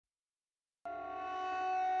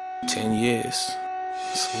10 years.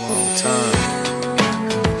 It's a long time.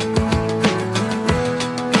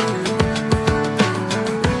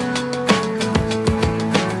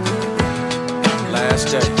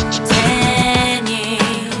 Last day. 10 years.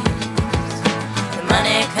 The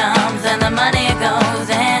money comes and the money goes,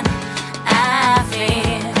 and I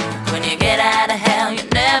fear when you get out of hell, you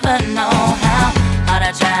never know how hard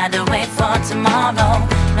I tried to wait for tomorrow.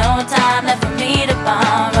 No time left for me to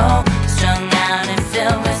borrow. Strung out and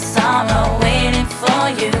filled with sorrow, waiting for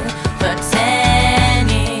you for 10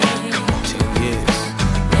 years. 10 years.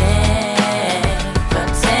 Yeah, for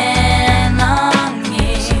 10 long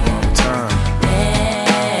years. It's a long time.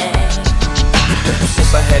 Yeah.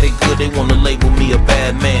 Since I had it good, they wanna label me a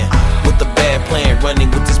bad man with a bad plan,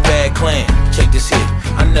 running with this bad clan. Check this here,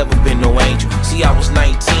 I never been no angel. See, I was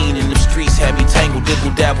 19 and the streets had me tangled,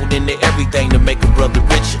 dibble-dabbled into everything to make a brother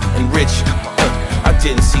richer and richer. I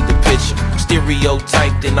didn't see the picture,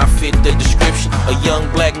 stereotyped and I fit the description. A young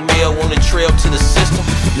black male on the trail to the system.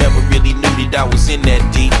 Never really knew that I was in that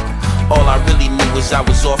deep. All I really knew was I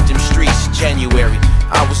was off them streets. January,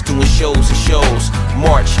 I was doing shows and shows.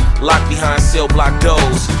 March, locked behind cell block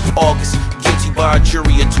doors. August, guilty by a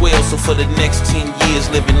jury of 12. So for the next 10 years,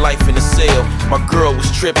 living life in a cell. My girl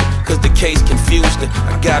was tripping, cause the case confused her.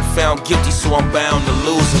 I got found guilty, so I'm bound to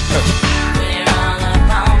lose her. We're all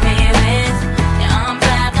upon me with your arms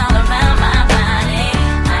wrapped all around my body.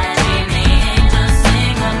 I dream the angels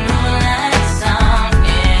sing a moonlight song,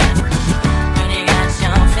 yeah. When you got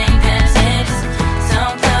your fingertips so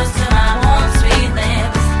close to my warm sweet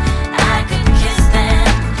lips, I could kiss them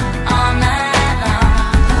all night long.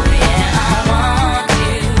 Oh yeah, I want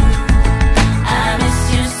you, I miss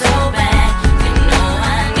you so bad. You know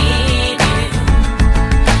I need you,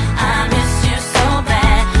 I miss you so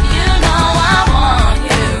bad. You know I want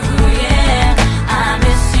you, yeah. I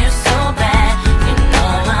miss you so bad. You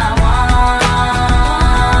know I want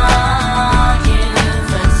you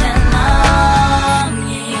for 10 long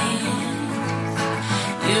years.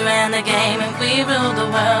 You ran the game and we ruled the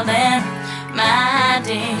world, and my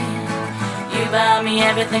dear, you bought me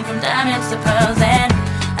everything from diamonds to pearls, and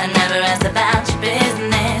I never asked about your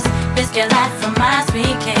business. Risk your life for my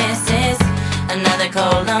sweet kisses. Another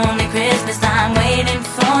cold, lonely Christmas, I'm waiting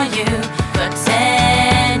for you for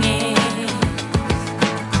 10 years.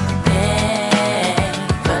 Yeah,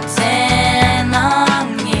 for 10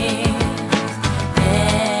 long years.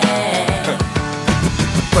 Yeah.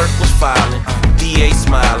 Clerk was filing, DA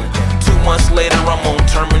smiling. 2 months later, I'm on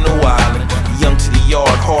Terminal Island. Young to the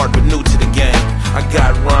yard, hard but new to the game. I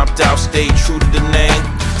got romped out, stayed true to the name.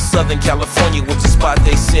 Southern California was the spot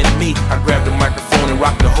they sent me. I grabbed the microphone and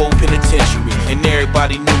rocked the whole penitentiary. And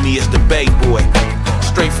everybody knew me as the Bay Boy.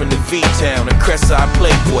 Straight from the V-Town, a Crest-Side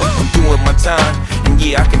playboy. I'm doing my time, and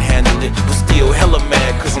yeah, I can handle it. But still hella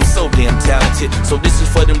mad, cause I'm so damn talented. So this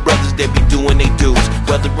is for them brothers that be doing they dues.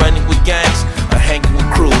 Whether running with gangs or hanging with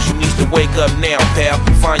crews. You need to wake up now, pal.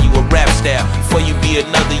 Find you a rap style before you be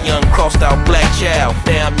another young crossed-out black child.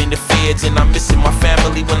 Now I'm in the feds and I'm missing my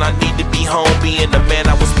family when I need to be home, being the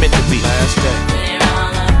man I was meant to be. Last day. We're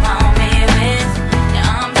all upon me with